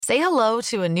Say hello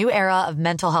to a new era of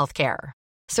mental health care.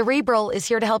 Cerebral is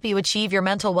here to help you achieve your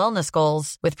mental wellness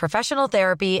goals with professional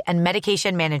therapy and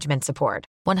medication management support.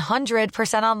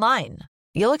 100% online.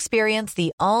 You'll experience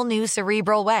the all-new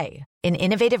Cerebral Way, an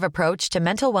innovative approach to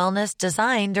mental wellness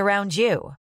designed around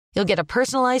you. You'll get a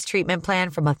personalized treatment plan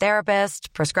from a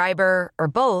therapist, prescriber, or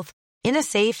both in a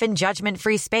safe and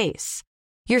judgment-free space.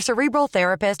 Your Cerebral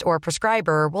therapist or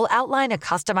prescriber will outline a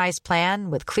customized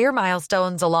plan with clear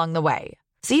milestones along the way,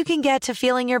 so you can get to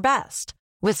feeling your best.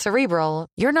 With Cerebral,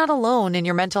 you're not alone in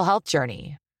your mental health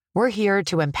journey. We're here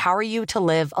to empower you to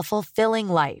live a fulfilling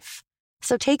life.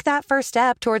 So take that first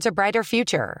step towards a brighter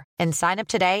future and sign up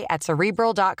today at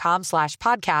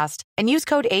Cerebral.com/podcast and use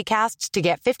code ACAST to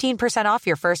get 15% off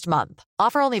your first month.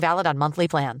 Offer only valid on monthly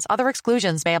plans. Other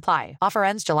exclusions may apply. Offer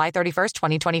ends July 31st,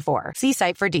 2024. See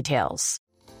site for details.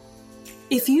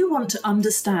 If you want to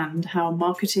understand how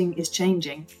marketing is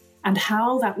changing and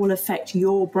how that will affect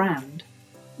your brand,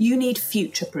 you need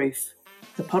Future Proof,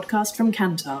 the podcast from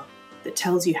Kantar that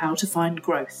tells you how to find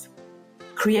growth.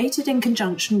 Created in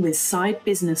conjunction with Side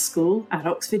Business School at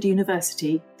Oxford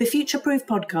University, the Future Proof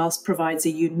podcast provides a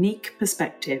unique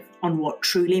perspective on what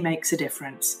truly makes a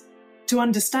difference. To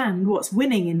understand what's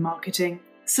winning in marketing,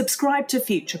 subscribe to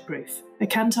Future Proof, a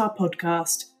Kantar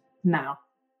podcast, now.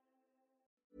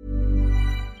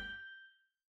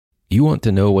 You want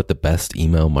to know what the best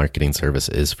email marketing service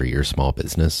is for your small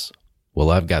business?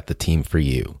 Well, I've got the team for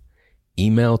you.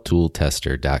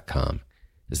 EmailToolTester.com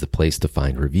is the place to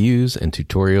find reviews and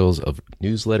tutorials of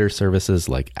newsletter services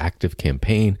like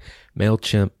ActiveCampaign,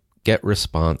 MailChimp,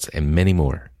 GetResponse, and many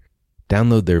more.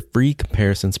 Download their free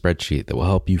comparison spreadsheet that will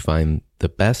help you find the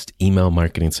best email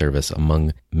marketing service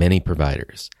among many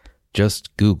providers.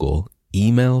 Just Google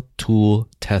Email Tool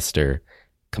Tester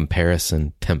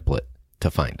Comparison Template to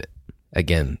find it.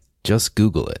 Again, just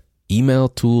Google it. Email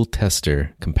Tool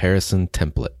Tester Comparison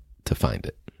Template to find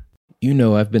it. You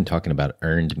know, I've been talking about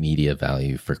earned media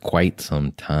value for quite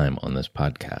some time on this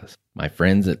podcast. My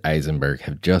friends at Eisenberg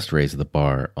have just raised the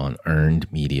bar on earned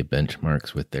media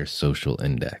benchmarks with their Social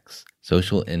Index.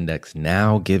 Social Index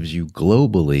now gives you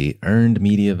globally earned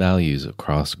media values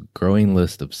across a growing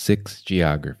list of 6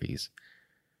 geographies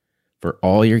for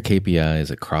all your KPIs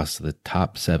across the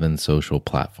top 7 social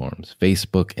platforms: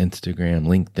 Facebook, Instagram,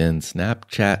 LinkedIn,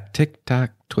 Snapchat,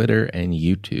 TikTok, Twitter, and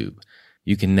YouTube.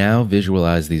 You can now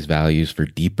visualize these values for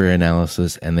deeper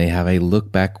analysis, and they have a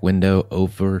look-back window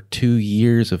over 2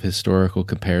 years of historical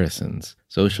comparisons.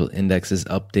 Social Index is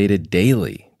updated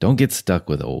daily. Don't get stuck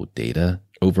with old data.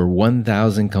 Over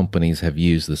 1,000 companies have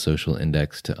used the Social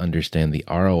Index to understand the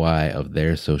ROI of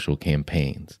their social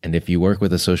campaigns. And if you work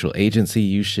with a social agency,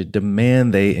 you should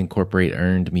demand they incorporate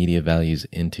earned media values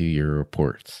into your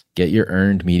reports. Get your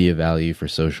earned media value for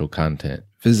social content.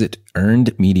 Visit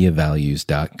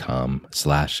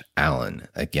earnedmediavalues.com/Alan.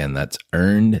 Again, that's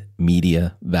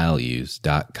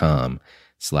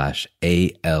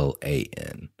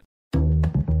earnedmediavalues.com/ALAN.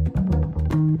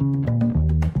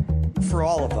 For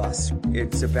all of us,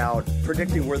 it's about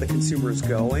predicting where the consumer is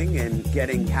going and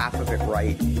getting half of it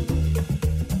right.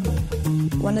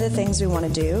 One of the things we want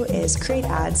to do is create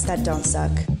ads that don't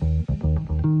suck.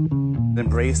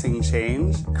 Embracing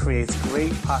change creates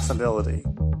great possibility.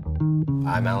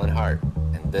 I'm Alan Hart,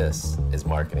 and this is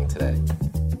Marketing Today.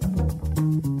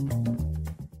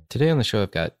 Today on the show,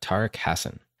 I've got Tariq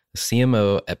Hassan, the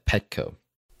CMO at Petco.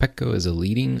 Petco is a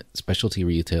leading specialty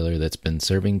retailer that's been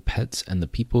serving pets and the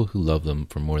people who love them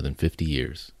for more than 50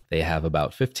 years. They have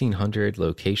about 1,500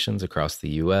 locations across the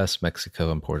U.S.,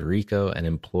 Mexico, and Puerto Rico, and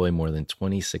employ more than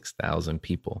 26,000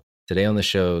 people. Today on the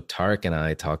show, Tariq and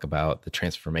I talk about the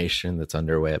transformation that's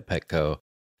underway at Petco,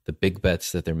 the big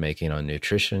bets that they're making on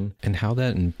nutrition, and how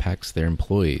that impacts their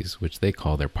employees, which they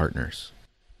call their partners.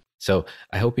 So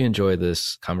I hope you enjoy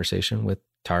this conversation with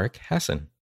Tariq Hassan.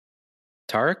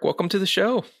 Tariq, welcome to the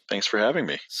show. Thanks for having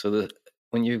me. So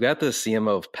when you've got the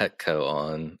CMO of Petco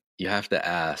on, you have to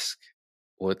ask,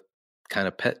 what kind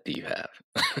of pet do you have?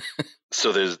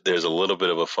 So there's a little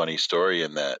bit of a funny story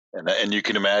in that. And you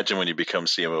can imagine when you become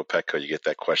CMO of Petco, you get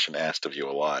that question asked of you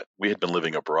a lot. We had been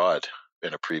living abroad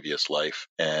in a previous life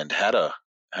and had a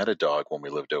dog when we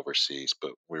lived overseas,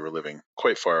 but we were living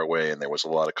quite far away, and there was a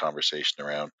lot of conversation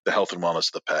around the health and wellness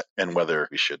of the pet and whether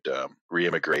we should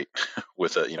reimmigrate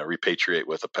with repatriate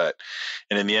with a pet.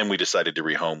 And in the end, we decided to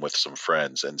rehome with some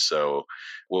friends. And so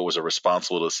what was a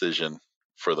responsible decision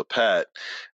for the pet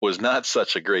was not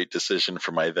such a great decision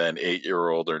for my then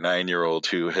 8-year-old or 9-year-old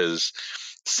who has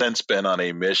since been on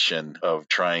a mission of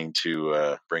trying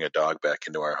to bring a dog back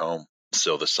into our home.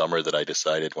 So the summer that I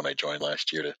decided when I joined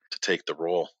last year to take the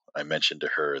role, I mentioned to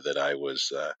her that I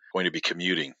was going to be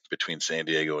commuting between San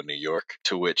Diego and New York,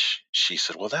 to which she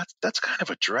said, well, that's kind of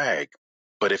a drag.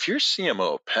 But if you're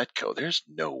CMO of Petco, there's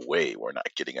no way we're not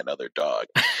getting another dog.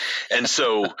 And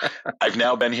so I've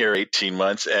now been here 18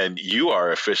 months, and you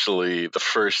are officially the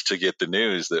first to get the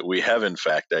news that we have, in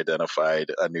fact,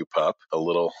 identified a new pup, a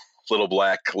little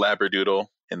black Labradoodle,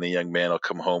 and the young man will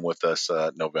come home with us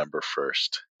November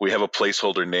 1st. We have a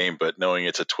placeholder name, but knowing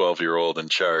it's a 12-year-old in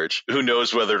charge, who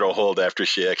knows whether it'll hold after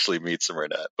she actually meets him or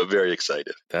not, but very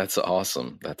excited. That's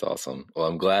awesome. That's awesome. Well,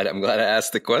 I'm glad I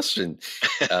asked the question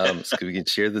so we can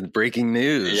share the breaking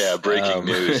news. Yeah, breaking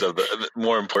news,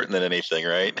 more important than anything,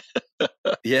 right?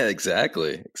 Yeah,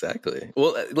 exactly.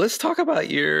 Well, let's talk about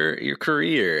your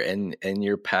career and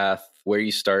your path, where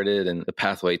you started and the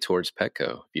pathway towards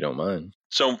Petco, if you don't mind.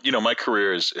 So, my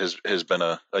career has been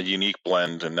a unique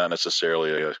blend and not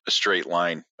necessarily a straight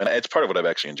line. And it's part of what I've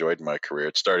actually enjoyed in my career.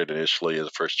 It started initially as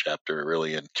a first chapter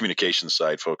really in communications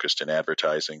side, focused in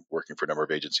advertising, working for a number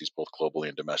of agencies, both globally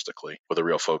and domestically, with a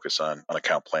real focus on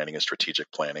account planning and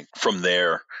strategic planning. From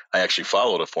there, I actually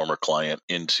followed a former client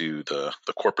into the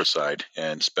corporate side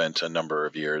and spent a number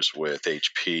of years with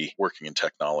HP working in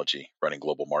technology, running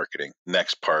global marketing.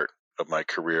 Next part of my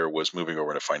career was moving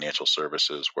over to financial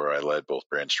services, where I led both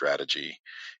brand strategy,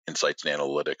 insights and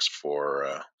analytics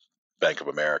for Bank of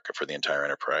America for the entire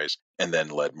enterprise, and then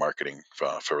led marketing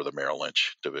for the Merrill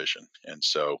Lynch division. And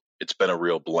so it's been a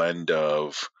real blend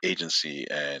of agency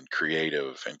and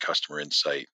creative and customer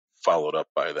insight, followed up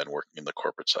by then working in the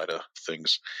corporate side of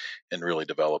things and really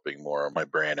developing more of my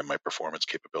brand and my performance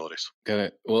capabilities. Got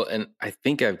it. Well, and I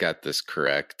think I've got this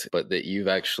correct, but that you've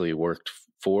actually worked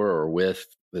for or with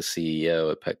the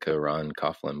CEO at Petco, Ron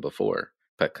Coughlin, before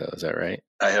Petco. Is that right?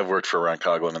 I have worked for Ron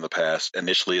Coughlin in the past,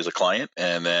 initially as a client,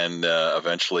 and then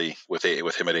eventually with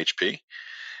him at HP.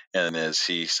 And as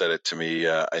he said it to me,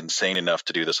 insane enough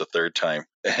to do this a third time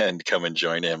and come and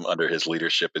join him under his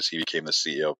leadership as he became the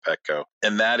CEO of Petco.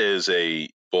 And that is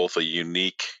both a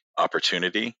unique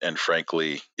opportunity, and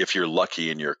frankly, if you're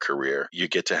lucky in your career, you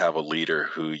get to have a leader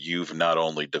who you've not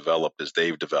only developed as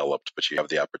they've developed, but you have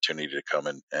the opportunity to come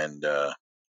and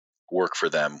work for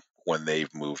them when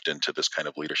they've moved into this kind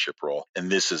of leadership role. And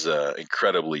this is an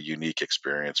incredibly unique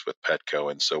experience with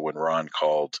Petco. And so when Ron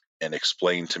called and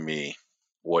explained to me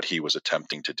what he was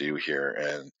attempting to do here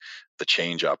and the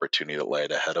change opportunity that lay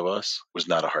ahead of us, was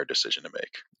not a hard decision to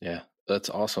make. Yeah, that's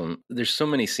awesome. There's so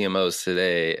many CMOs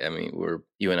today. I mean,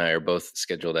 you and I are both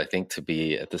scheduled, I think, to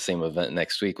be at the same event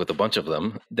next week with a bunch of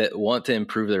them that want to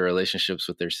improve their relationships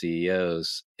with their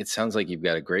CEOs. It sounds like you've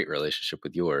got a great relationship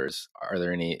with yours. Are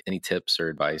there any tips or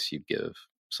advice you'd give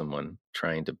someone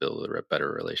trying to build a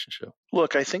better relationship?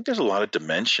 Look, I think there's a lot of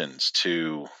dimensions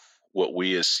to what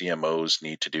we as CMOs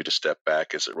need to do to step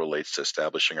back as it relates to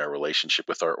establishing our relationship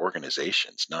with our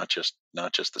organizations, not just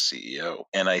the CEO.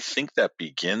 And I think that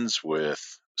begins with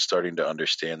starting to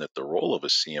understand that the role of a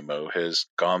CMO has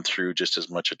gone through just as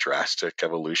much a drastic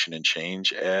evolution and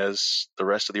change as the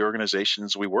rest of the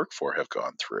organizations we work for have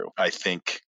gone through. I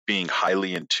think being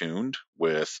highly in tuned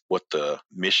with what the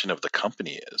mission of the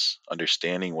company is,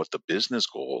 understanding what the business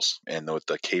goals and what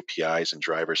the KPIs and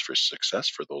drivers for success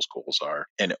for those goals are,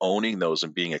 and owning those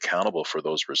and being accountable for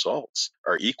those results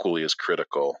are equally as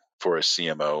critical for a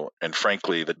CMO. And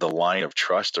frankly, the line of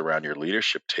trust around your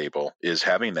leadership table is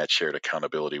having that shared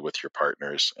accountability with your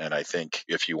partners. And I think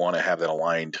if you want to have that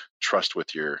aligned trust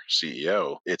with your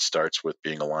CEO, it starts with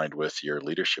being aligned with your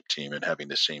leadership team and having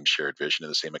the same shared vision and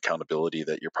the same accountability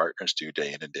that your partners do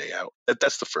day in and day out.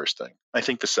 That's the first thing. I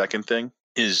think the second thing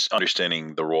is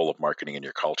understanding the role of marketing in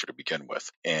your culture to begin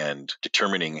with, and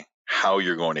determining how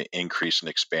you're going to increase and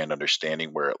expand understanding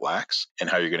where it lacks, and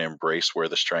how you're going to embrace where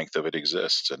the strength of it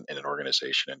exists in an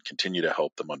organization, and continue to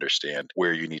help them understand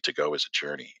where you need to go as a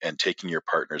journey. And taking your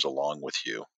partners along with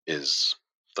you is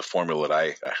the formula that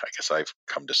I guess I've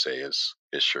come to say is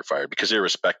surefire, because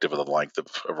irrespective of the length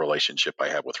of relationship I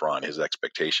have with Ron, his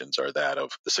expectations are that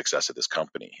of the success of this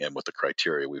company and with the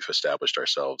criteria we've established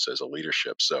ourselves as a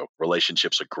leadership. So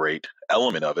relationship's a great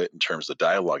element of it in terms of the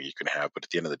dialogue you can have, but at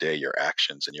the end of the day, your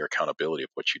actions and your accountability of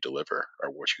what you deliver are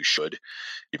what you should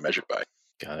be measured by.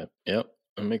 Got it. Yep.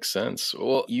 That makes sense.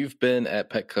 Well, you've been at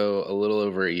Petco a little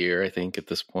over a year, I think, at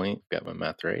this point. Got my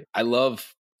math right. I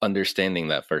love understanding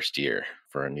that first year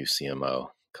for a new CMO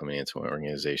coming into an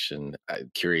organization.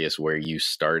 I'm curious where you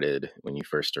started when you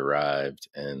first arrived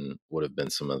and what have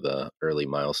been some of the early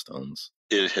milestones.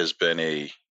 It has been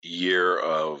a year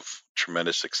of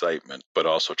tremendous excitement, but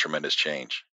also tremendous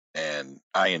change. And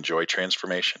I enjoy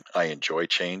transformation. I enjoy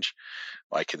change.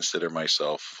 I consider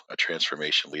myself a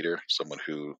transformation leader, someone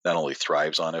who not only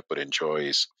thrives on it, but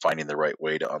enjoys finding the right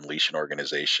way to unleash an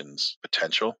organization's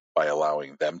potential by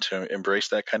allowing them to embrace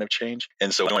that kind of change.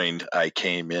 And so I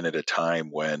came in at a time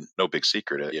when, no big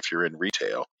secret, if you're in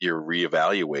retail, you're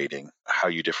reevaluating how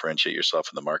you differentiate yourself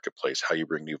in the marketplace, how you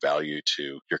bring new value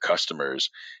to your customers,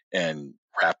 and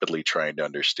rapidly trying to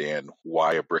understand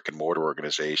why a brick and mortar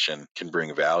organization can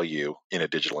bring value in a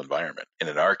digital environment. And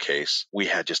in our case, we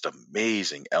had just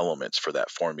amazing elements for that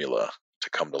formula to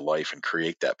come to life and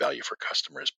create that value for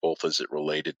customers, both as it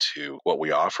related to what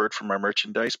we offered from our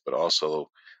merchandise, but also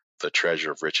the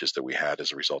treasure of riches that we had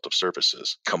as a result of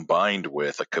services, combined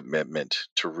with a commitment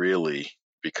to really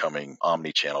becoming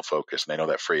omni-channel focused. And I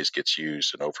know that phrase gets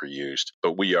used and overused,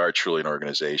 but we are truly an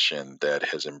organization that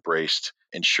has embraced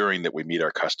ensuring that we meet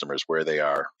our customers where they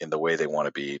are in the way they want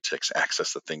to be, to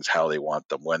access the things how they want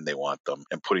them, when they want them,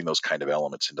 and putting those kind of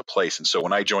elements into place. And so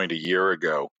when I joined a year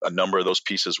ago, a number of those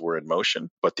pieces were in motion,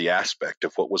 but the aspect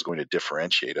of what was going to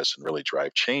differentiate us and really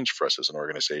drive change for us as an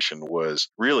organization was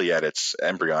really at its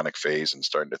embryonic phase and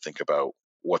starting to think about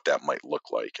what that might look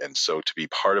like. And so to be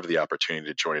part of the opportunity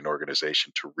to join an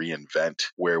organization to reinvent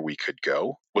where we could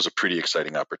go was a pretty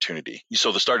exciting opportunity.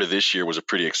 So the start of this year was a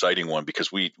pretty exciting one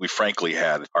because we frankly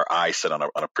had our eyes set on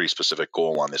a pretty specific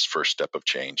goal on this first step of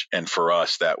change. And for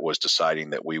us, that was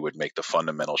deciding that we would make the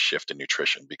fundamental shift in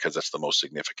nutrition because that's the most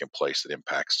significant place that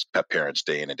impacts pet parents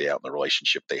day in and day out in the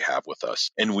relationship they have with us.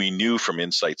 And we knew from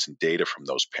insights and data from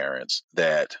those parents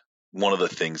that one of the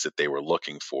things that they were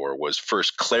looking for was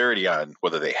first clarity on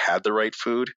whether they had the right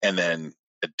food, and then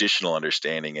additional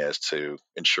understanding as to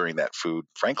ensuring that food,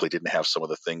 frankly, didn't have some of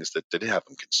the things that did have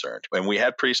them concerned. And we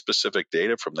had pretty specific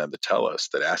data from them to tell us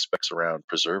that aspects around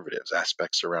preservatives,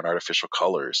 aspects around artificial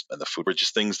colors, and the food were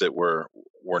just things that were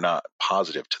not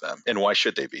positive to them. And why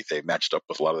should they be? They matched up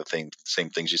with a lot of the same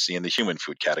things you see in the human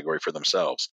food category for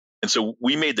themselves. And so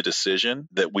we made the decision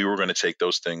that we were going to take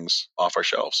those things off our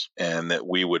shelves and that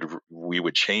we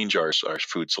would change our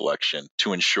food selection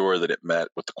to ensure that it met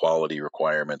with the quality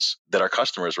requirements that our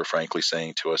customers were frankly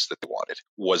saying to us that they wanted.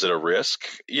 Was it a risk?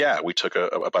 Yeah, we took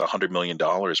about $100 million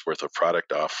worth of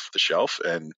product off the shelf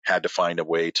and had to find a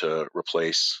way to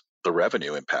replace the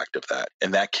revenue impact of that.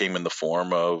 And that came in the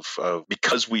form of,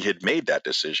 because we had made that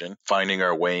decision, finding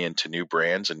our way into new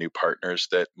brands and new partners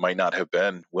that might not have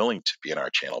been willing to be in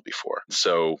our channel before.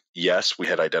 So yes, we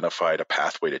had identified a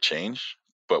pathway to change,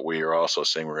 but we are also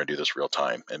saying we're going to do this real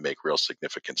time and make real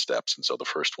significant steps. And so the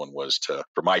first one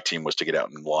for my team was to get out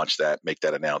and launch that, make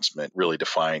that announcement, really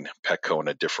define Petco in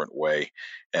a different way,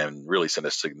 and really send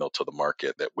a signal to the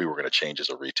market that we were going to change as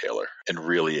a retailer and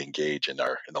really engage in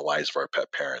the lives of our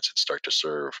pet parents and start to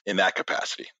serve in that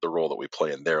capacity, the role that we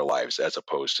play in their lives, as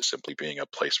opposed to simply being a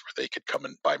place where they could come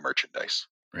and buy merchandise.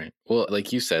 Right. Well,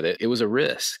 like you said, it was a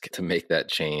risk to make that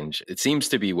change. It seems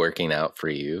to be working out for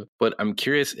you, but I'm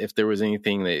curious if there was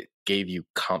anything that gave you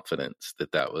confidence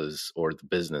that was, or the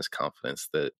business confidence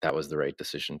that was the right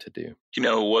decision to do.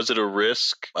 Was it a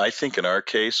risk? I think in our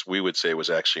case, we would say it was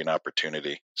actually an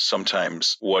opportunity.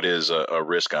 Sometimes what is a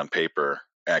risk on paper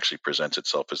actually presents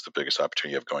itself as the biggest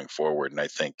opportunity of going forward. And I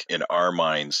think in our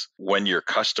minds, when your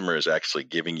customer is actually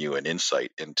giving you an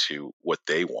insight into what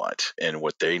they want and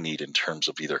what they need in terms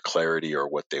of either clarity or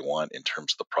what they want in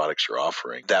terms of the products you're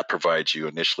offering, that provides you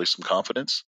initially some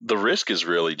confidence. The risk is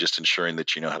really just ensuring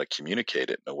that you know how to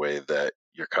communicate it in a way that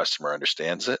your customer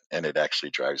understands it and it actually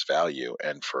drives value.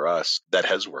 And for us, that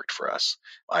has worked for us.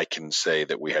 I can say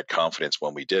that we had confidence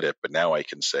when we did it, but now I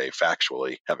can say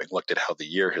factually, having looked at how the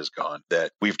year has gone,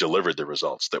 that we've delivered the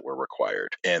results that were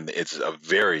required. And it's a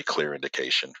very clear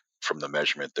indication from the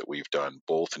measurement that we've done,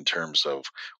 both in terms of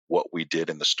what we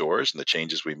did in the stores and the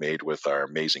changes we made with our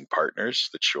amazing partners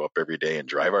that show up every day and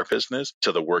drive our business,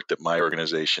 to the work that my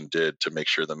organization did to make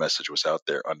sure the message was out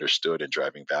there, understood, and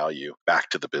driving value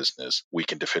back to the business. We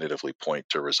can definitively point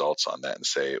to results on that and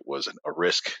say it was a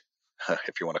risk,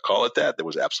 if you want to call it that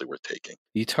was absolutely worth taking.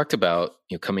 You talked about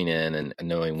coming in and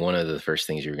knowing one of the first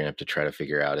things you're going to have to try to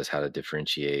figure out is how to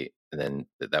differentiate. And then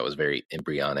that was very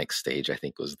embryonic stage, I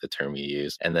think was the term you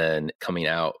used. And then coming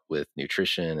out with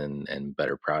nutrition and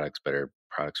better products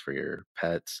for your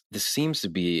pets. This seems to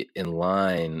be in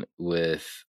line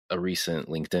with a recent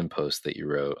LinkedIn post that you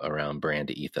wrote around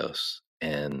brand ethos.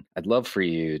 And I'd love for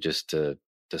you just to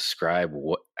describe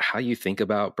how you think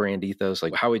about brand ethos.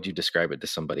 Like, how would you describe it to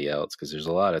somebody else? Because there's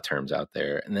a lot of terms out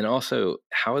there. And then also,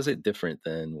 how is it different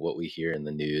than what we hear in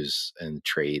the news and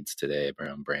trades today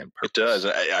around brand purpose? It does.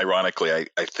 Ironically,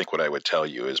 I think what I would tell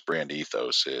you is brand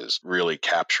ethos is really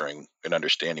capturing and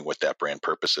understanding what that brand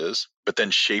purpose is, but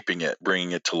then shaping it,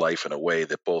 bringing it to life in a way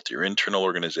that both your internal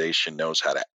organization knows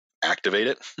how to activate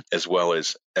it, as well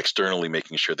as externally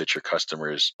making sure that your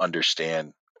customers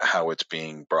understand how it's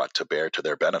being brought to bear to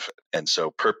their benefit. And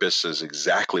so purpose is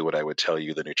exactly what I would tell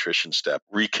you the nutrition step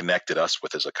reconnected us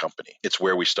with as a company. It's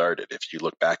where we started. If you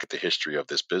look back at the history of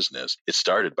this business, it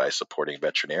started by supporting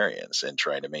veterinarians and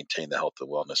trying to maintain the health and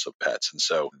wellness of pets. And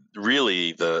so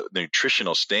really the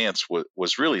nutritional stance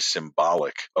was really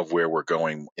symbolic of where we're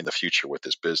going in the future with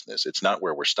this business. It's not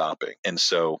where we're stopping. And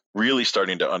so really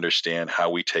starting to understand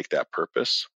how we take that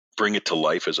purpose, bring it to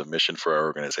life as a mission for our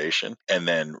organization, and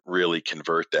then really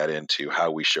convert that into how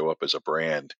we show up as a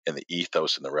brand, and the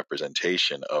ethos and the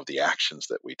representation of the actions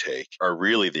that we take are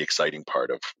really the exciting part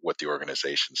of what the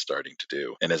organization's starting to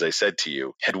do. And as I said to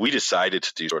you, had we decided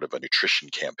to do sort of a nutrition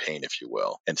campaign, if you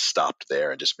will, and stopped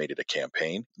there and just made it a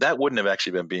campaign, that wouldn't have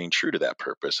actually been being true to that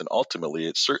purpose. And ultimately,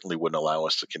 it certainly wouldn't allow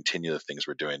us to continue the things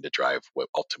we're doing to drive what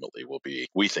ultimately will be,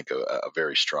 we think, a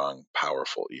very strong,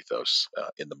 powerful ethos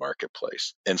in the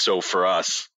marketplace. And so for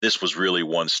us, this was really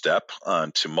one step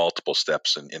onto multiple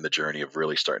steps in the journey of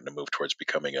really starting to move towards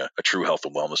becoming a true health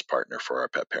and wellness partner for our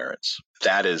pet parents.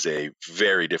 That is a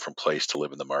very different place to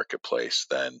live in the marketplace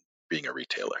than being a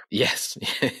retailer. Yes,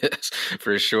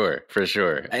 for sure.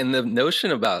 And the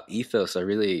notion about ethos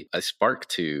I sparked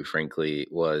to, frankly,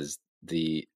 was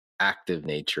the active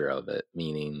nature of it,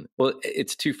 meaning, well,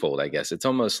 it's twofold, I guess. It's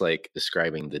almost like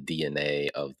describing the DNA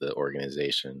of the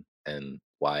organization and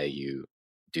why you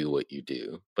do what you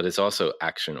do, but it's also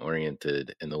action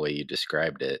oriented in the way you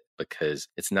described it, because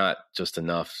it's not just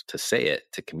enough to say it,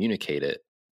 to communicate it,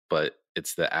 but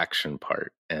it's the action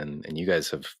part. And you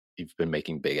guys you've been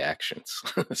making big actions.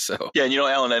 So yeah,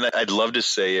 Alan, and I'd love to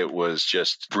say it was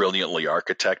just brilliantly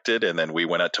architected and then we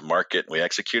went out to market and we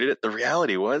executed it. The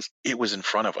reality was it was in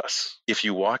front of us. If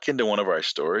you walk into one of our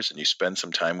stores and you spend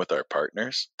some time with our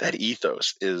partners, that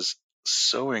ethos is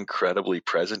so incredibly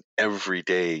present every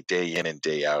day, day in and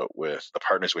day out with the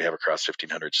partners we have across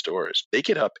 1,500 stores. They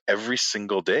get up every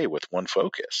single day with one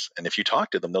focus. And if you talk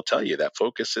to them, they'll tell you that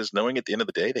focus is knowing at the end of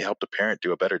the day, they helped a parent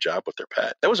do a better job with their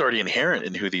pet. That was already inherent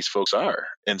in who these folks are.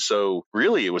 And so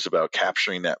really it was about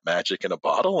capturing that magic in a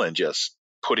bottle and just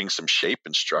putting some shape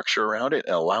and structure around it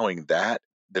and allowing that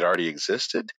already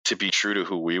existed to be true to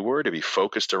who we were, to be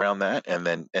focused around that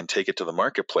and take it to the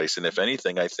marketplace. And if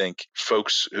anything, I think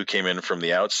folks who came in from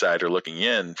the outside or looking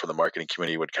in from the marketing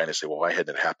community would kind of say, well, why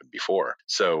hadn't it happened before?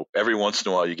 So every once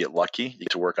in a while you get lucky, you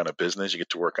get to work on a business, you get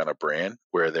to work on a brand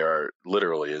where there are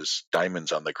literally is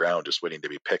diamonds on the ground just waiting to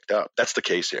be picked up. That's the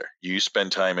case here. You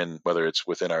spend time in, whether it's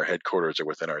within our headquarters or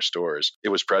within our stores, it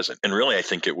was present. And really, I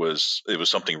think it was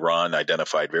something Ron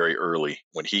identified very early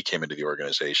when he came into the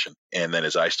organization. And then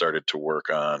as I started to work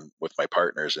on with my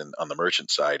partners and on the merchant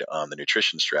side on the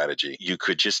nutrition strategy, you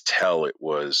could just tell it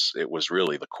was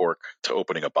really the cork to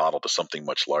opening a bottle to something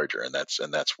much larger. And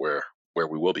that's where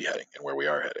we will be heading and where we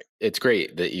are heading. It's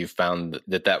great that you found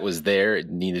that was there. It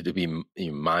needed to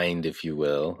be mined, if you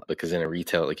will, because in a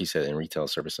retail, like you said, in a retail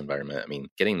service environment, I mean,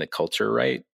 getting the culture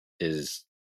right is,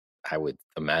 I would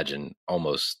imagine,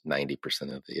 almost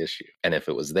 90% of the issue. And if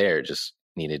it was there, it just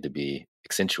needed to be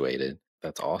accentuated.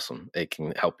 That's awesome. It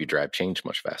can help you drive change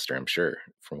much faster, I'm sure,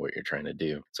 from what you're trying to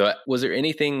do. So was there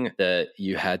anything that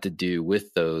you had to do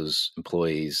with those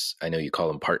employees? I know you call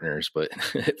them partners, but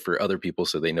for other people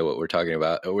so they know what we're talking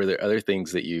about, or were there other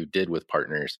things that you did with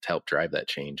partners to help drive that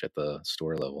change at the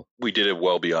store level? We did it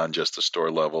well beyond just the store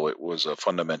level. It was a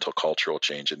fundamental cultural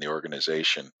change in the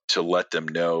organization to let them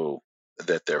know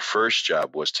that their first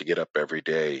job was to get up every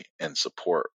day and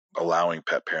support allowing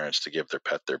pet parents to give their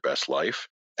pet their best life,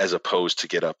 as opposed to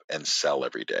get up and sell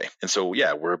every day. And so,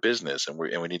 yeah, we're a business and we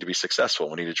need to be successful.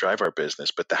 We need to drive our business,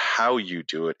 but the how you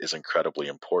do it is incredibly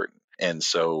important. And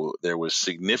so there was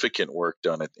significant work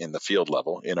done in the field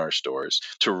level in our stores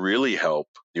to really help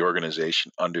the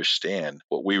organization understand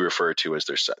what we refer to as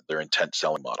their intent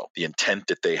selling model, the intent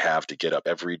that they have to get up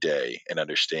every day and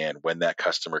understand when that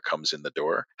customer comes in the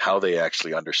door, how they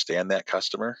actually understand that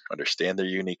customer, understand their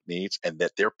unique needs, and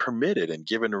that they're permitted and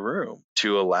given room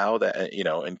to allow that,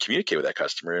 and communicate with that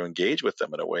customer and engage with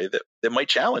them in a way that might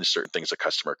challenge certain things the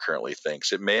customer currently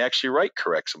thinks. It may actually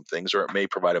correct some things, or it may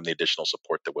provide them the additional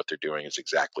support that what they're doing is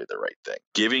exactly the right thing.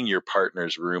 Giving your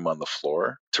partners room on the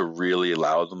floor to really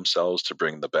allow themselves to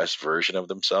bring the best version of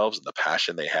themselves and the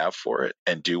passion they have for it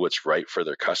and do what's right for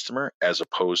their customer, as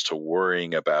opposed to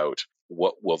worrying about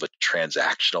what will the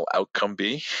transactional outcome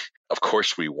be. Of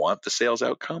course, we want the sales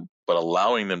outcome, but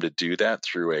allowing them to do that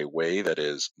through a way that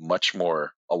is much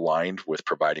more aligned with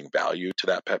providing value to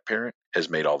that pet parent has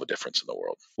made all the difference in the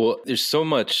world. Well, there's so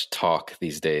much talk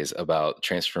these days about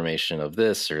transformation of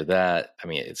this or that. I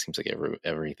mean, it seems like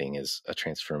everything is a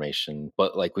transformation.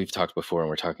 But like we've talked before and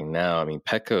we're talking now, I mean,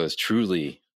 Petco is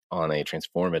truly on a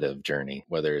transformative journey,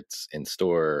 whether it's in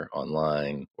store,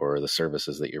 online, or the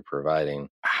services that you're providing.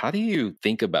 How do you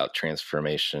think about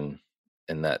transformation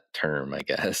in that term, I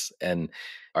guess? And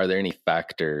are there any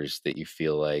factors that you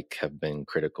feel like have been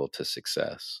critical to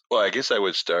success? Well, I guess I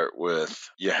would start with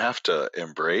you have to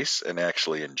embrace and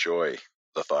actually enjoy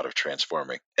the thought of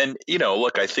transforming. And,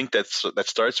 look, I think that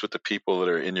starts with the people that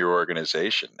are in your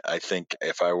organization. I think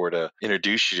if I were to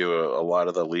introduce you to a lot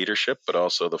of the leadership, but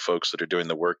also the folks that are doing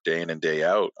the work day in and day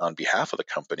out on behalf of the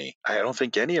company, I don't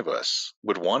think any of us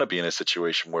would want to be in a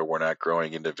situation where we're not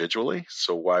growing individually.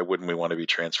 So why wouldn't we want to be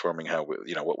transforming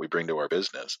what we bring to our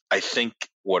business? I think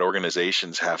what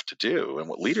organizations have to do and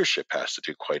what leadership has to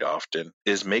do quite often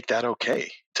is make that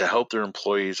okay, to help their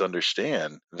employees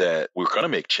understand that we're going to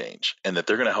make change and that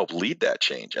they're going to help lead that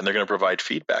change and they're going to provide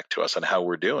feedback to us on how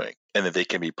we're doing and that they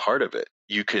can be part of it.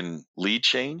 You can lead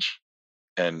change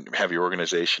and have your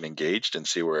organization engaged and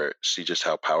see just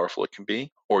how powerful it can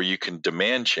be, or you can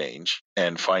demand change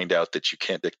and find out that you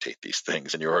can't dictate these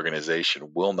things and your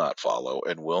organization will not follow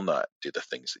and will not do the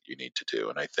things that you need to do.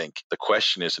 And I think the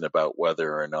question isn't about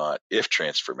whether or not if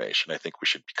transformation. I think we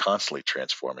should be constantly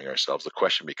transforming ourselves. The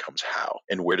question becomes how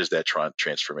and where does that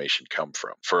transformation come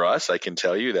from? For us, I can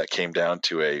tell you that came down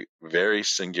to a very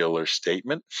singular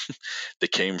statement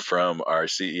that came from our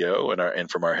CEO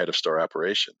and from our head of store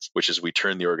operations, which is we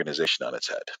turn the organization on its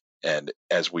head. And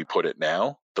as we put it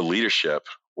now, the leadership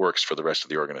works for the rest of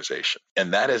the organization.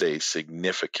 And that is a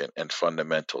significant and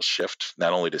fundamental shift,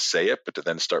 not only to say it, but to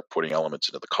then start putting elements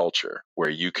into the culture where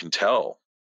you can tell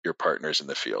your partners in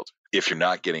the field, if you're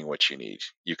not getting what you need,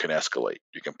 you can escalate.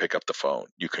 You can pick up the phone.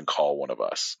 You can call one of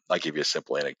us. I'll give you a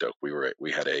simple anecdote.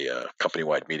 We had a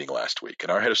company-wide meeting last week,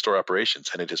 and our head of store operations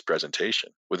ended his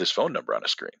presentation with his phone number on a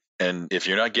screen. And if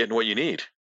you're not getting what you need,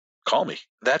 call me.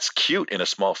 That's cute in a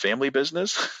small family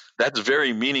business. That's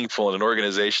very meaningful in an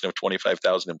organization of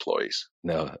 25,000 employees.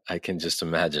 No, I can just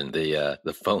imagine the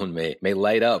phone may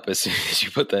light up as soon as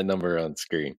you put that number on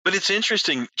screen. But it's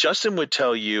interesting. Justin would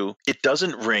tell you it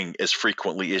doesn't ring as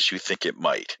frequently as you think it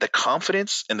might. The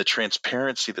confidence and the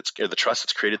transparency or the trust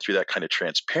that's created through that kind of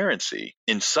transparency,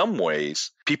 in some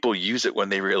ways, people use it when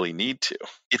they really need to.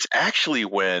 It's actually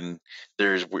when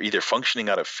we're either functioning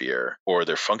out of fear or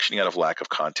they're functioning out of lack of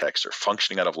context or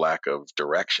functioning out of lack of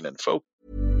direction and focus.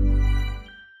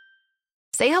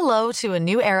 Say hello to a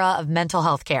new era of mental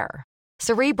health care.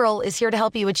 Cerebral is here to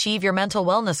help you achieve your mental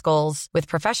wellness goals with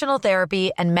professional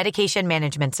therapy and medication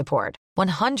management support.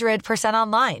 100%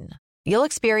 online. You'll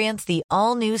experience the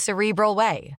all-new Cerebral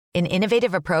Way, an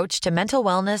innovative approach to mental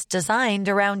wellness designed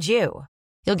around you.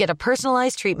 You'll get a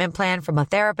personalized treatment plan from a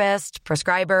therapist,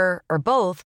 prescriber, or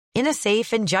both in a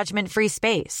safe and judgment-free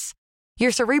space.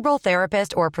 Your Cerebral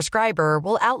therapist or prescriber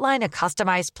will outline a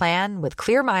customized plan with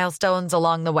clear milestones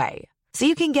along the way, so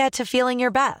you can get to feeling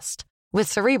your best. With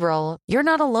Cerebral, you're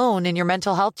not alone in your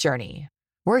mental health journey.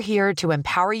 We're here to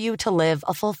empower you to live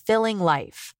a fulfilling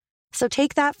life. So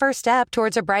take that first step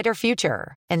towards a brighter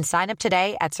future and sign up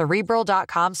today at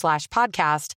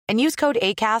Cerebral.com/podcast and use code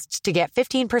ACAST to get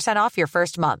 15% off your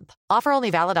first month. Offer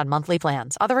only valid on monthly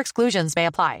plans. Other exclusions may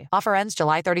apply. Offer ends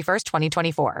July 31st,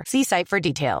 2024. See site for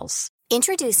details.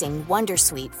 Introducing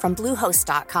Wondersuite from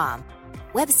Bluehost.com.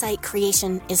 Website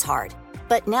creation is hard.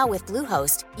 But now with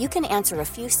Bluehost, you can answer a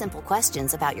few simple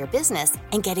questions about your business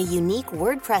and get a unique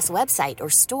WordPress website or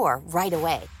store right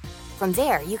away. From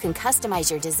there, you can customize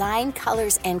your design,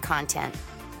 colors, and content.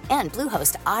 And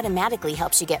Bluehost automatically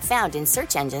helps you get found in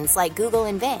search engines like Google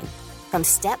and Bing. From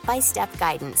step-by-step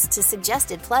guidance to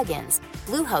suggested plugins,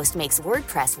 Bluehost makes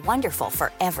WordPress wonderful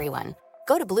for everyone.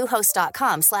 Go to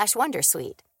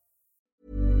Bluehost.com/Wondersuite.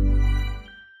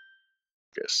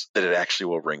 That it actually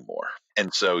will ring more.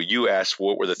 And so you asked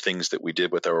what were the things that we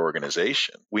did with our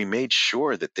organization. We made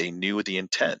sure that they knew the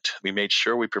intent. We made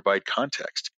sure we provide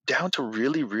context down to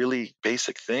really, really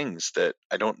basic things that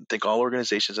I don't think all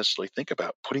organizations necessarily think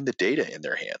about, putting the data in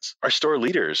their hands. Our store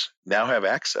leaders now have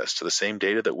access to the same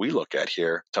data that we look at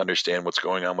here to understand what's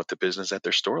going on with the business at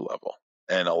their store level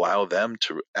and allow them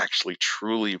to actually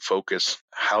truly focus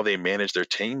how they manage their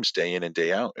teams day in and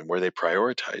day out and where they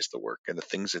prioritize the work and the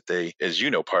things that they, as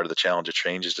you know, part of the challenge of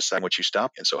change is deciding what you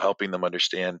stop. And so helping them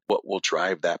understand what will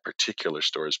drive that particular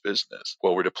store's business.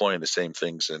 Well, we're deploying the same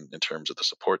things in terms of the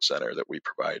support center that we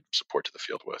provide support to the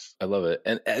field with. I love it.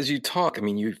 And as you talk, I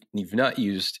mean, you've not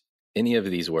used any of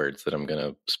these words that I'm going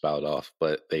to spout off,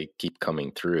 but they keep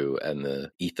coming through. And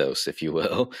the ethos, if you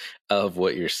will, of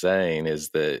what you're saying is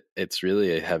that it's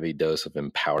really a heavy dose of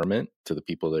empowerment to the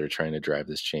people that are trying to drive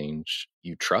this change.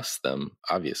 You trust them,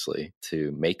 obviously,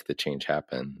 to make the change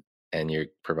happen. And you're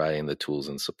providing the tools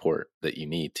and support that you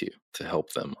need to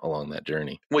help them along that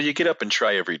journey. Well, you get up and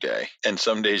try every day, and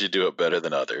some days you do it better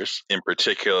than others. In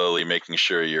particularly making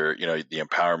sure the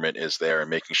empowerment is there and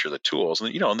making sure the tools,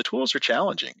 and the tools are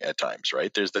challenging at times,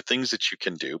 right? There's the things that you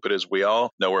can do, but as we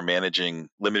all know, we're managing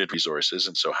limited resources,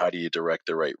 and so how do you direct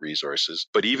the right resources?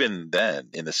 But even then,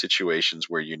 in the situations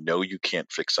where you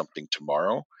can't fix something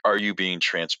tomorrow, are you being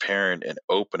transparent and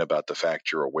open about the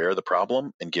fact you're aware of the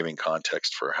problem and giving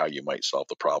context for how you might solve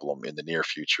the problem in the near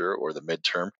future or the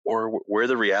midterm, or where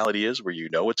the reality is where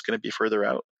it's going to be further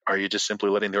out? Are you just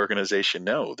simply letting the organization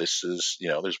know this is,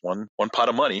 there's one pot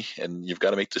of money and you've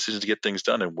got to make decisions to get things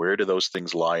done, and where do those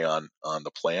things lie on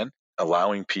the plan?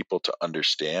 Allowing people to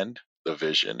understand the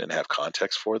vision and have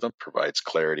context for them provides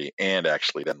clarity, and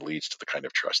actually then leads to the kind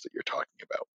of trust that you're talking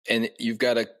about. And you've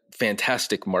got a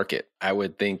fantastic market. I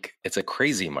would think it's a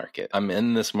crazy market. I'm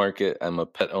in this market. I'm a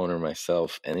pet owner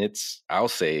myself, and I'll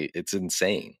say it's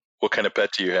insane. What kind of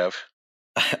pet do you have?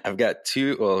 I've got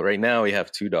two. Well, right now we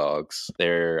have two dogs.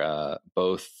 They're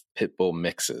both pit bull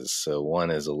mixes. So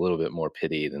one is a little bit more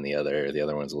pitty than the other. The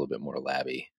other one's a little bit more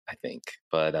labby, I think.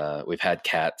 But we've had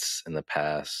cats in the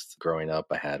past. Growing up,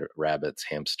 I had rabbits,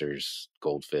 hamsters,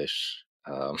 goldfish.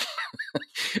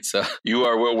 So you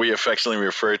are what we affectionately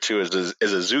refer to as a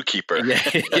zookeeper.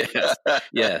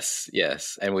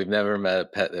 Yes. And we've never met a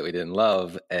pet that we didn't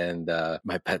love. And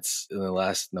my pets in the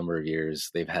last number of years,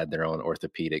 they've had their own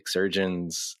orthopedic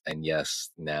surgeons. And yes,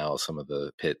 now some of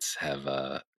the pits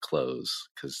have clothes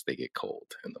because they get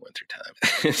cold in the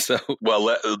wintertime. So, well,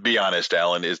 let's be honest,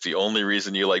 Alan, is the only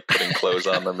reason you like putting clothes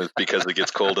on them is because it gets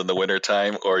cold in the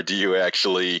wintertime? Or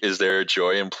is there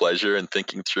joy and pleasure in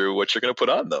thinking through what you're going to put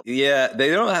on them? Yeah, they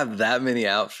don't have that many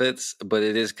outfits, but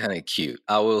it is kind of cute.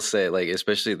 I will say,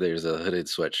 especially there's a hooded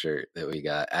sweatshirt that we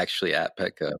got actually at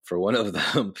Petco for one of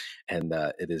them. And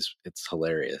it's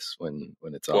hilarious when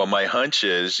it's on. Well, my hunch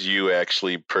is you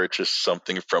actually purchased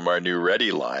something from our new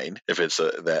Ready line, if it's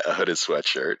a hooded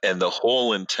sweatshirt. And the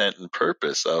whole intent and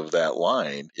purpose of that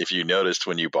line, if you noticed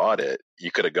when you bought it, you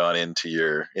could have gone into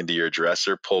your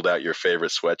dresser, pulled out your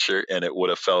favorite sweatshirt, and it would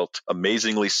have felt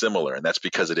amazingly similar. And that's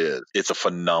because it is. It's a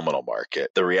phenomenal market.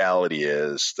 The reality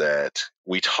is that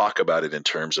we talk about it in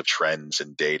terms of trends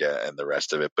and data and the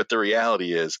rest of it. But the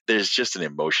reality is there's just an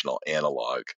emotional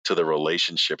analog to the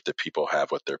relationship that people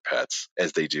have with their pets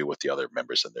as they do with the other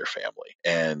members in their family.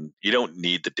 And you don't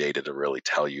need the data to really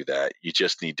tell you that. You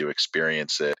just need to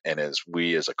experience it. And as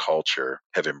we as a culture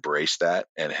have embraced that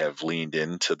and have leaned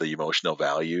into the emotional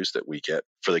values that we get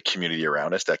for the community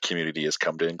around us, that community has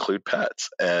come to include pets.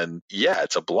 And yeah,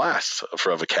 it's a blast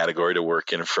of a category to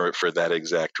work in for that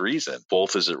exact reason,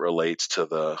 both as it relates to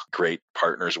the great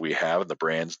partners we have and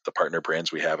the partner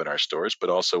brands we have in our stores, but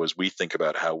also as we think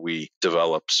about how we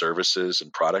develop services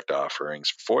and product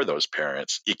offerings for those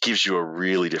parents, it gives you a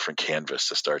really different canvas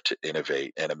to start to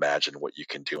innovate and imagine what you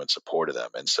can do in support of them.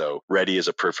 And so Ready is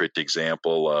a perfect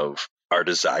example of our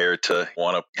desire to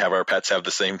want to have our pets have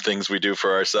the same things we do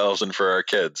for ourselves and for our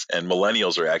kids. And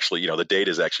millennials are actually, the data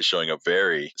is actually showing up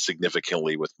very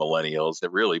significantly with millennials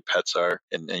that really pets are,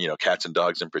 and cats and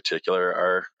dogs in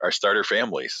particular, are starter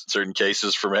families. In certain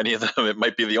cases, for many of them, it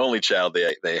might be the only child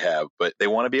they have, but they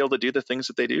want to be able to do the things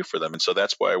that they do for them. And so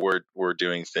that's why we're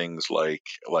doing things like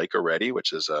Ready,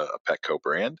 which is a Petco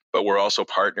brand, but we're also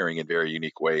partnering in very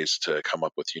unique ways to come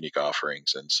up with unique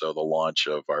offerings. And so the launch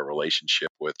of our relationship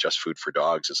with Just Food for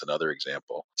Dogs is another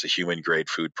example. It's a human grade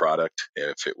food product.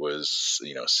 If it was,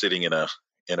 sitting in a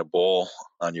bowl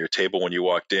on your table when you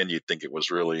walked in, you'd think it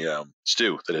was really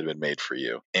stew that had been made for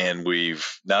you. And we've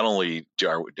not only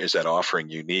is that offering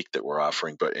unique that we're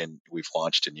offering, but we've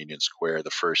launched in Union Square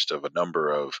the first of a number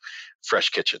of fresh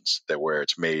kitchens where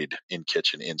it's made in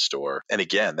kitchen, in store. And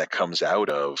again, that comes out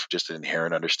of just an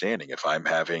inherent understanding. If I'm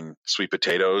having sweet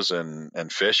potatoes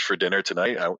and fish for dinner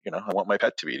tonight, I want my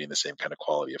pet to be eating the same kind of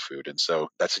quality of food. And so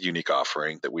that's a unique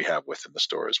offering that we have within the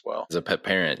store as well. As a pet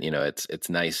parent, it's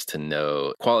nice to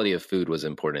know quality of food was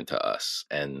important to us.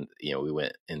 And, we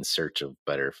went in search of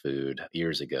better food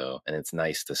years ago. And it's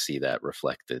nice to see that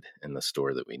reflected in the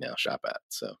store that we now shop at.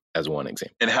 So as one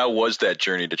example. And how was that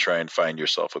journey to try and find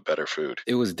yourself a better food?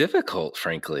 It was difficult,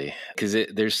 frankly, because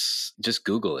there's just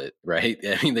Google it, right?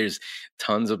 I mean, there's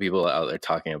tons of people out there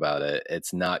talking about it.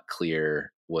 It's not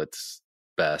clear what's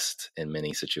best in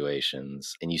many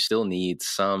situations. And you still need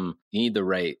the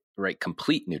right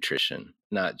complete nutrition,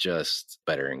 not just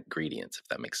better ingredients, if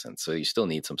that makes sense. So you still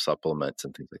need some supplements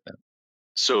and things like that.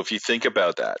 So if you think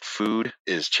about that, food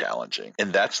is challenging,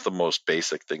 and that's the most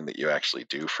basic thing that you actually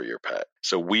do for your pet.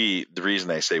 So the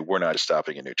reason I say we're not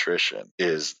stopping at nutrition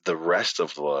is the rest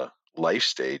of the life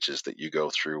stages that you go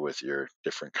through with your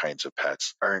different kinds of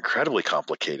pets are incredibly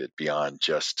complicated beyond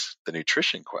just the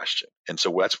nutrition question. And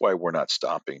so that's why we're not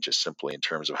stopping just simply in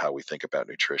terms of how we think about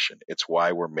nutrition. It's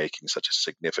why we're making such a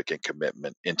significant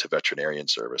commitment into veterinarian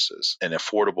services and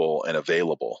affordable and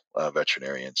available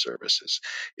veterinarian services.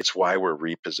 It's why we're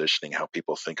repositioning how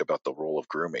people think about the role of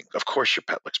grooming. Of course, your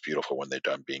pet looks beautiful when they're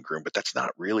done being groomed, but that's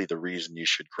not really the reason you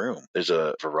should groom. There's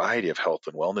a variety of health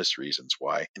and wellness reasons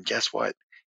why. And guess what?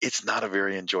 It's not a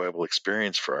very enjoyable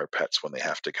experience for our pets when they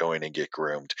have to go in and get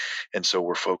groomed. And so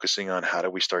we're focusing on how do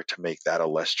we start to make that a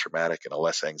less traumatic and a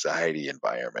less anxiety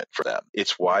environment for them.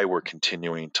 It's why we're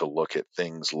continuing to look at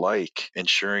things like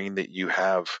ensuring that you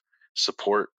have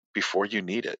support before you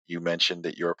need it. You mentioned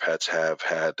that your pets have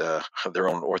had their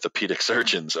own orthopedic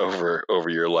surgeons over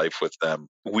your life with them.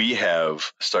 We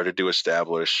have started to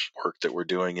establish work that we're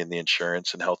doing in the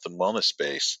insurance and health and wellness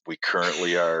space. We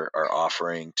currently are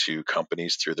offering to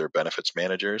companies through their benefits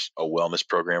managers a wellness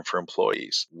program for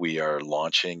employees. We are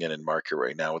launching and in market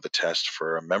right now with a test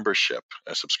for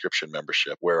a subscription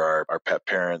membership, where our pet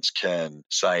parents can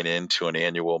sign into an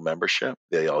annual membership.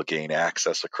 They'll gain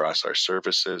access across our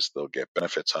services. They'll get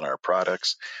benefits on our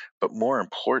products. But more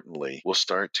importantly, we'll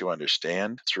start to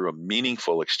understand through a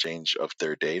meaningful exchange of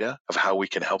their data of how we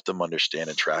can help them understand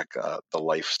and track the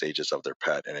life stages of their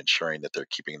pet and ensuring that they're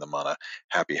keeping them on a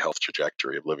happy health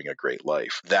trajectory of living a great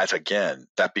life. That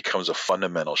becomes a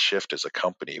fundamental shift as a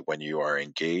company when you are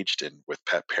engaged with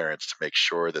pet parents to make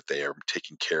sure that they are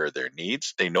taking care of their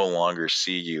needs. They no longer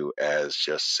see you as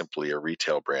just simply a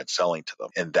retail brand selling to them.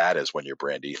 And that is when your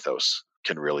brand ethos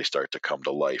can really start to come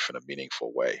to life in a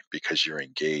meaningful way because you're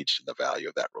engaged in the value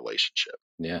of that relationship.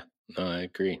 Yeah, no, I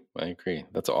agree.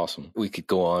 That's awesome. We could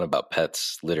go on about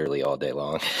pets literally all day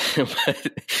long,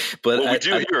 but we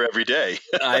do here every day.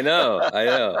 I know.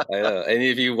 And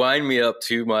if you wind me up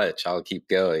too much, I'll keep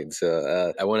going.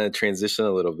 So I want to transition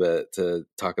a little bit to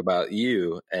talk about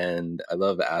you. And I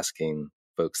love asking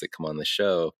folks that come on the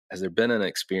show, has there been an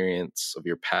experience of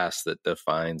your past that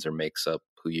defines or makes up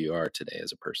who you are today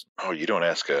as a person? Oh, you don't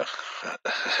ask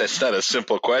it's not a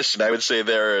simple question. I would say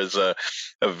there is a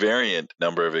variant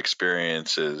number of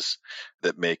experiences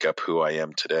that make up who I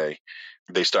am today.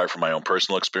 They start from my own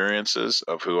personal experiences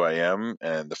of who I am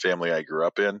and the family I grew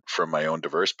up in, from my own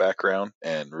diverse background.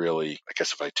 And really, I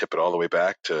guess if I tip it all the way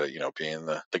back to, being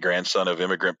the grandson of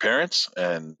immigrant parents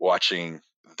and watching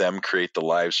them create the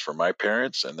lives for my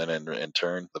parents, and then in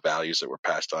turn, the values that were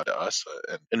passed on to us.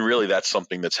 And really, that's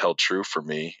something that's held true for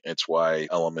me. It's why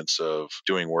elements of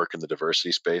doing work in the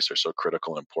diversity space are so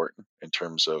critical and important in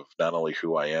terms of not only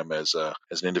who I am as an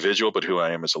individual, but who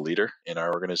I am as a leader in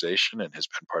our organization, and has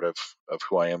been part of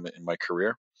who I am in my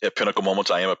career. At Pinnacle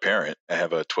Moments, I am a parent. I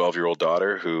have a 12-year-old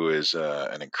daughter who is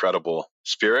an incredible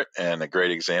spirit and a great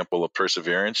example of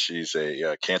perseverance. She's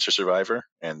a cancer survivor.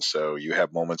 And so you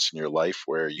have moments in your life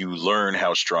where you learn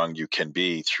how strong you can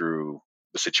be through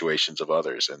the situations of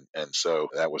others. And so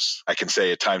I can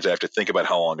say at times I have to think about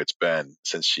how long it's been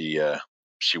since she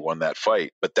won that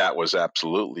fight. But that was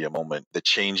absolutely a moment that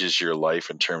changes your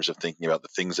life in terms of thinking about the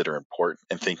things that are important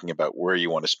and thinking about where you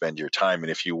want to spend your time.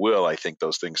 And if you will, I think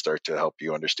those things start to help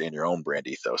you understand your own brand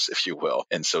ethos, if you will.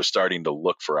 And so starting to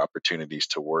look for opportunities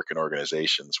to work in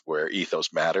organizations where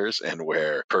ethos matters and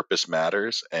where purpose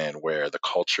matters and where the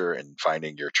culture and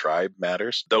finding your tribe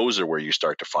matters, those are where you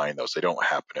start to find those. They don't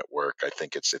happen at work. I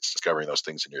think it's discovering those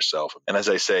things in yourself. And as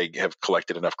I say, have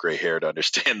collected enough gray hair to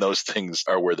understand those things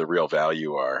are where the real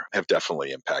value have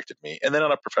definitely impacted me. And then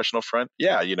on a professional front,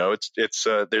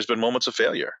 there's been moments of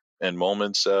failure and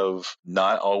moments of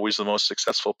not always the most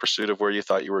successful pursuit of where you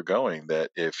thought you were going, that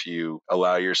if you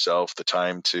allow yourself the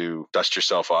time to dust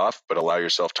yourself off, but allow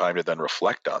yourself time to then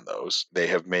reflect on those, they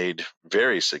have made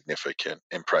very significant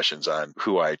impressions on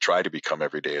who I try to become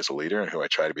every day as a leader and who I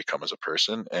try to become as a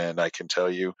person. And I can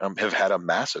tell you, have had a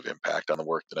massive impact on the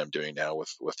work that I'm doing now with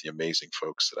the amazing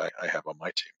folks that I have on my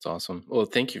team. It's awesome. Well,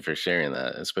 thank you for sharing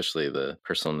that, especially the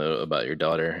personal note about your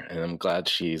daughter. And I'm glad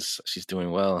she's doing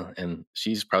well. And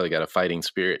she's probably got a fighting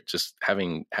spirit just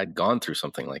having had gone through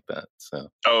something like that. So.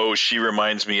 Oh, she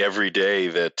reminds me every day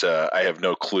that I have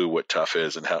no clue what tough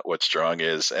is and what strong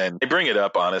is. And I bring it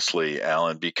up honestly,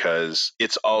 Alan, because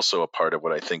it's also a part of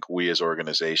what I think we as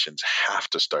organizations have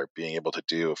to start being able to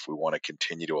do if we want to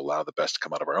continue to allow the best to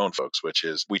come out of our own folks, which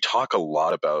is we talk a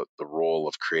lot about the role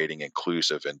of creating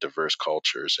inclusive and diverse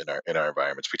cultures in our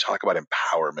environments. We talk about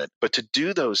empowerment, but to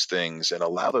do those things and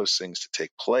allow those things to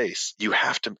take place, you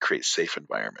have to create safe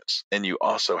environments, and you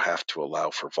also have to allow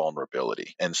for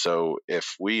vulnerability. And so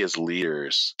if we as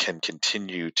leaders can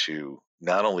continue to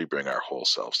not only bring our whole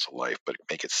selves to life, but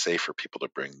make it safe for people to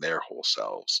bring their whole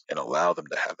selves and allow them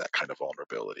to have that kind of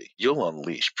vulnerability, you'll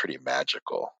unleash pretty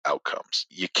magical outcomes.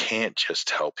 You can't just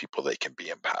tell people they can be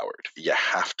empowered. You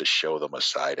have to show them a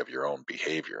side of your own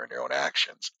behavior and your own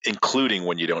actions, including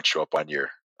when you don't show up on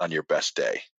your best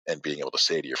day, and being able to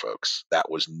say to your folks, that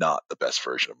was not the best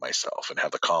version of myself, and have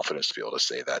the confidence to be able to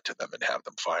say that to them and have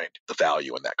them find the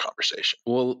value in that conversation.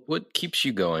 Well, what keeps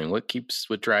you going? What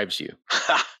drives you?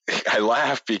 I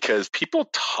laugh because people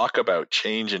talk about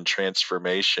change and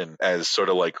transformation as sort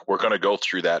of like, we're going to go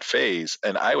through that phase.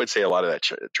 And I would say a lot of that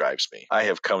drives me. I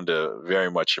have come to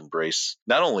very much embrace,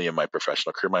 not only in my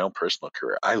professional career, my own personal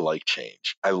career, I like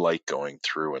change. I like going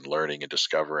through and learning and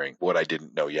discovering what I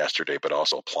didn't know yesterday, but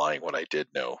also applying what I did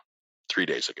know 3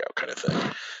 days ago, kind of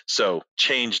thing. So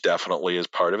change definitely is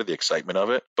part of it, the excitement of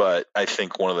it. But I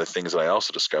think one of the things that I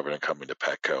also discovered in coming to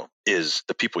Petco is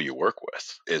the people you work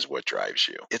with is what drives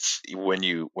you. It's when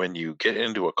you get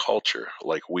into a culture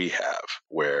like we have,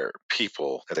 where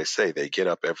people, as I say, they get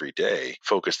up every day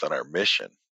focused on our mission,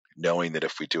 knowing that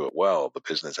if we do it well, the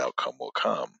business outcome will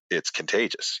come. It's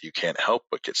contagious. You can't help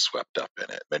but get swept up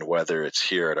in it. And whether it's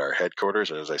here at our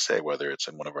headquarters, or as I say, whether it's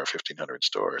in one of our 1,500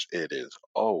 stores, it is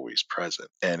always present.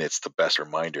 And it's the best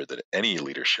reminder that any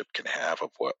leadership can have of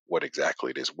what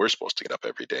exactly it is we're supposed to get up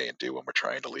every day and do when we're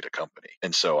trying to lead a company.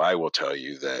 And so I will tell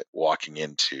you that walking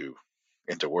into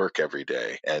work every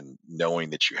day and knowing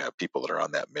that you have people that are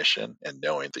on that mission and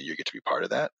knowing that you get to be part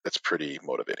of that, that's pretty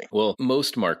motivating. Well,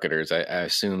 most marketers, I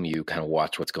assume you kind of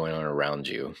watch what's going on around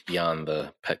you beyond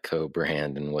the Petco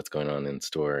brand and what's going on in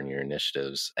store and your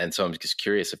initiatives. And so I'm just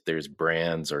curious if there's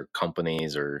brands or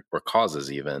companies or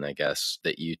causes even, I guess,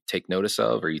 that you take notice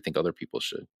of or you think other people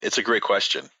should. It's a great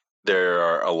question. There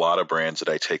are a lot of brands that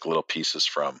I take little pieces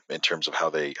from in terms of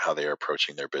how they are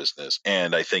approaching their business.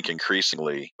 And I think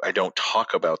increasingly, I don't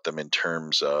talk about them in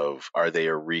terms of, are they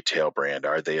a retail brand?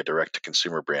 Are they a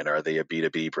direct-to-consumer brand? Are they a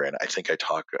B2B brand? I think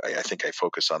I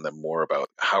focus on them more about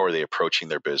how are they approaching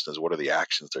their business? What are the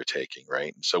actions they're taking,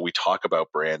 right? And so we talk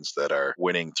about brands that are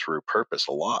winning through purpose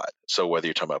a lot. So whether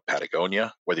you're talking about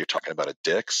Patagonia, whether you're talking about a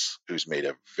Dick's, who's made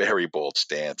a very bold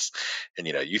stance, and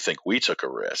you think we took a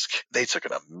risk, they took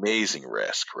an amazing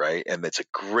risk, right? And it's a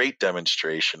great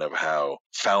demonstration of how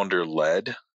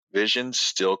founder-led vision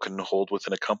still can hold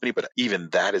within a company, but even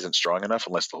that isn't strong enough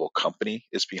unless the whole company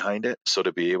is behind it. So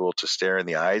to be able to stare in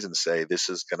the eyes and say, this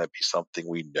is going to be something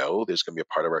we know there's going to be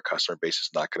a part of our customer base is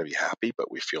not going to be happy,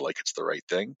 but we feel like it's the right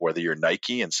thing. Whether you're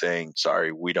Nike and saying,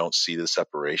 sorry, we don't see the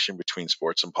separation between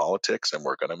sports and politics, and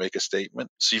we're going to make a statement.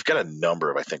 So you've got a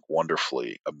number of, I think,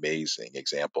 wonderfully amazing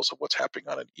examples of what's happening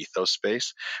on an ethos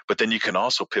space. But then you can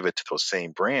also pivot to those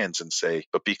same brands and say,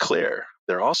 but be clear,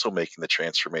 they're also making the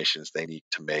transformations they need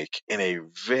to make in a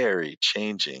very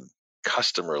changing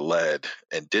customer-led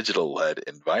and digital-led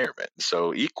environment.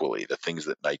 So equally, the things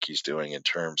that Nike's doing in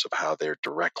terms of how they're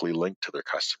directly linked to their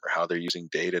customer, how they're using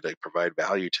data to provide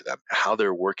value to them, how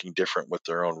they're working different with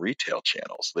their own retail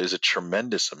channels. There's a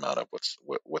tremendous amount of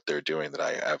what they're doing that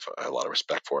I have a lot of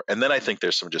respect for. And then I think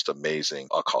there's some just amazing,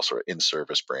 I'll call sort of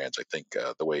in-service brands. I think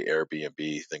the way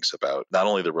Airbnb thinks about not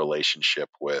only the relationship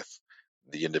with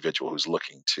the individual who's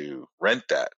looking to rent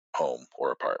that home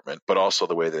or apartment, but also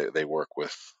the way that they work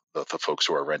with the folks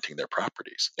who are renting their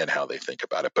properties and how they think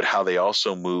about it, but how they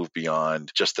also move beyond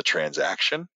just the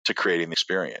transaction to creating the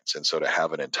experience. And so to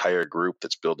have an entire group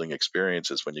that's building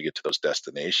experiences when you get to those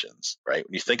destinations, right?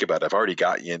 When you think about it, I've already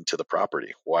got you into the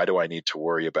property. Why do I need to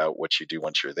worry about what you do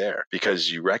once you're there? Because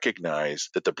you recognize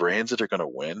that the brands that are going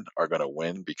to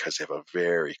win because they have a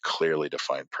very clearly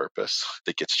defined purpose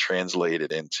that gets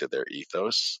translated into their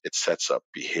ethos. It sets up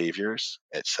behaviors.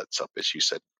 It sets up, as you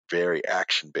said, very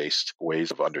action-based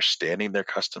ways of understanding their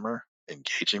customer,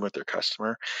 engaging with their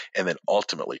customer, and then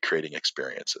ultimately creating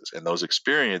experiences. And those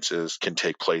experiences can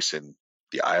take place in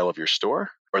the aisle of your store,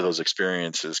 or those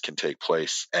experiences can take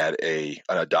place at an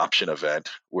adoption event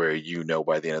where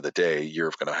by the end of the day,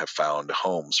 you're going to have found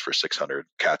homes for 600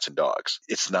 cats and dogs.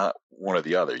 It's not one or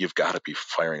the other. You've got to be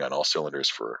firing on all cylinders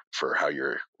for how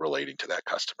you're relating to that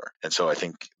customer. And so I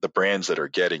think the brands that are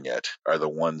getting it are the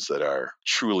ones that are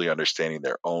truly understanding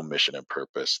their own mission and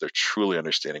purpose. They're truly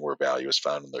understanding where value is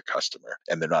found in their customer,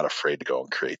 and they're not afraid to go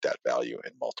and create that value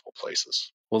in multiple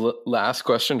places. Well, last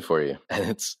question for you, and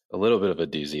it's a little bit of a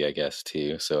doozy, I guess,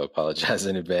 too, so apologize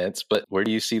in advance, but where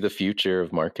do you see the future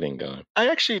of marketing going? I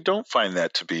actually don't find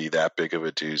that to be that big of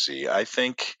a doozy. I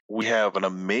think we have an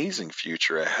amazing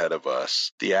future ahead of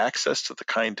us. The access to the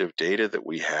kind of data that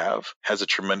we have has a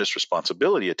tremendous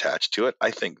responsibility attached to it.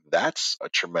 I think that's a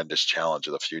tremendous challenge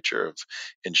of the future, of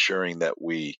ensuring that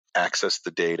we access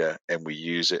the data and we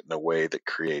use it in a way that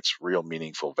creates real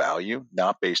meaningful value,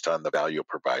 not based on the value it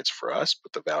provides for us,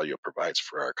 but the value it provides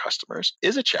for our customers,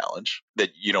 is a challenge that,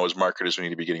 as marketers, we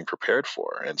need to be getting prepared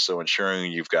for. And so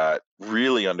ensuring you've got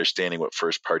really understanding what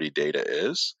first party data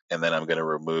is, and then I'm going to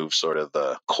remove sort of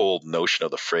the cold notion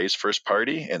of the phrase first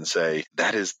party and say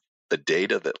that is the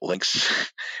data that links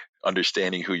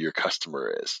understanding who your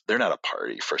customer is. They're not a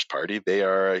party, first party. They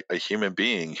are a human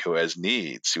being who has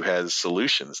needs, who has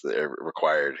solutions that are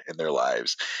required in their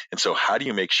lives. And so how do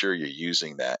you make sure you're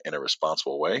using that in a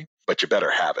responsible way? But you better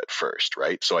have it first,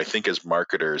 right? So I think as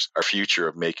marketers, our future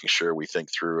of making sure we think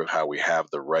through how we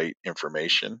have the right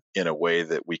information in a way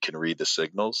that we can read the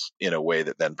signals in a way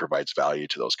that then provides value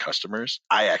to those customers,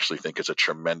 I actually think it's a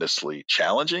tremendously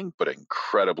challenging but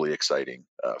incredibly exciting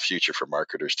future for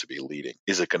marketers to be leading.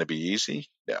 Is it going to be easy?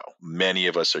 No. Many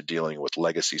of us are dealing with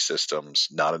legacy systems,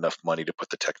 not enough money to put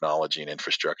the technology and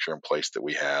infrastructure in place that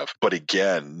we have. But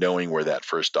again, knowing where that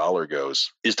first dollar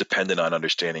goes is dependent on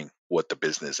understanding what the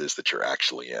business is that you're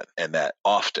actually in. And that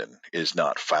often is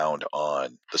not found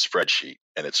on the spreadsheet,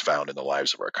 and it's found in the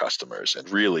lives of our customers, and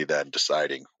really then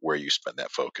deciding where you spend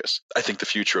that focus. I think the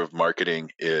future of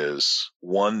marketing is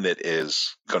one that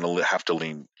is going to have to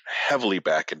lean heavily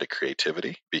back into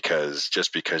creativity, because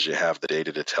just because you have the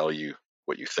data to tell you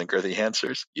what you think are the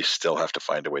answers, you still have to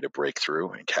find a way to break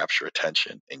through and capture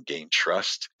attention and gain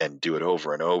trust and do it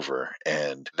over and over.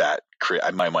 And that,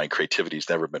 in my mind, creativity has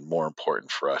never been more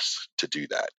important for us to do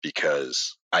that,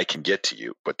 because I can get to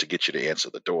you, but to get you to answer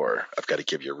the door, I've got to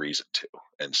give you a reason to.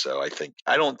 And so I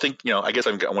don't think, I guess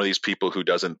I'm one of these people who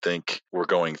doesn't think we're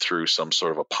going through some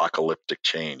sort of apocalyptic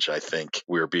change. I think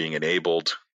we're being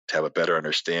enabled to have a better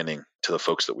understanding to the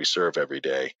folks that we serve every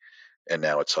day. And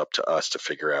now it's up to us to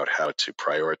figure out how to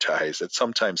prioritize it,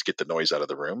 sometimes get the noise out of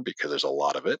the room because there's a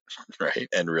lot of it, right?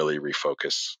 And really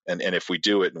refocus. And if we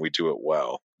do it and we do it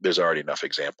well, there's already enough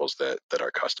examples that our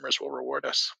customers will reward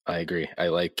us. I agree. I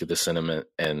like the sentiment.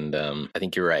 And I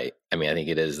think you're right. I mean, I think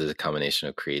it is the combination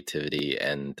of creativity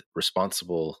and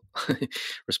responsible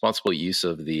use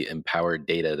of the empowered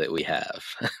data that we have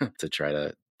to try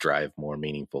to drive more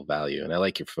meaningful value. And I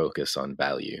like your focus on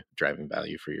value, driving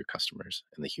value for your customers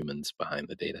and the humans behind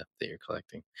the data that you're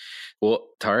collecting. Well,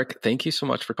 Tariq, thank you so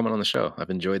much for coming on the show. I've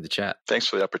enjoyed the chat. Thanks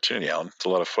for the opportunity, Alan. It's a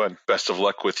lot of fun. Best of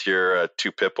luck with your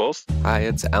 2 pit bulls. Hi,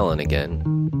 it's Alan again.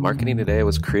 Marketing Today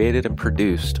was created and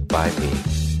produced by me.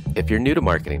 If you're new to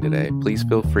Marketing Today, please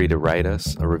feel free to write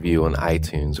us a review on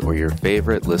iTunes or your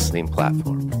favorite listening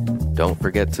platform. Don't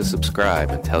forget to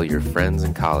subscribe and tell your friends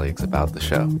and colleagues about the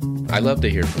show. I love to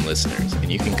hear from listeners,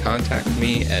 and you can contact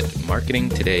me at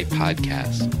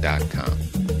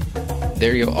marketingtodaypodcast.com.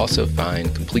 There you'll also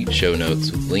find complete show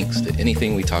notes with links to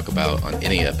anything we talk about on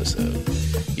any episode.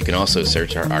 You can also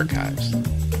search our archives.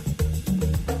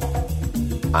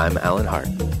 I'm Alan Hart,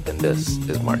 and this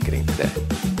is Marketing Today.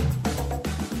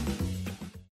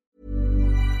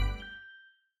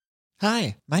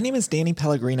 Hi, my name is Danny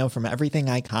Pellegrino from Everything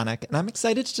Iconic, and I'm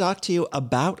excited to talk to you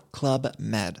about Club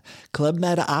Med. Club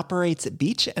Med operates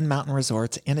beach and mountain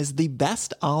resorts and is the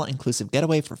best all-inclusive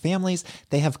getaway for families.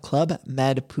 They have Club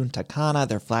Med Punta Cana,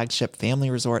 their flagship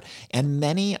family resort, and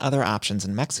many other options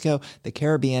in Mexico, the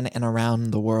Caribbean, and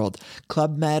around the world.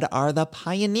 Club Med are the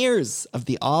pioneers of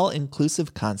the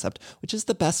all-inclusive concept, which is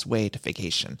the best way to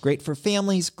vacation. Great for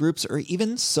families, groups, or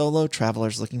even solo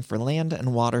travelers looking for land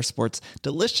and water sports,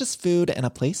 delicious food, and a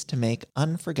place to make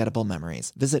unforgettable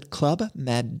memories. Visit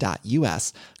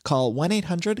clubmed.us, call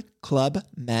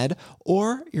 1-800-CLUB-MED,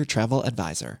 or your travel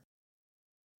advisor.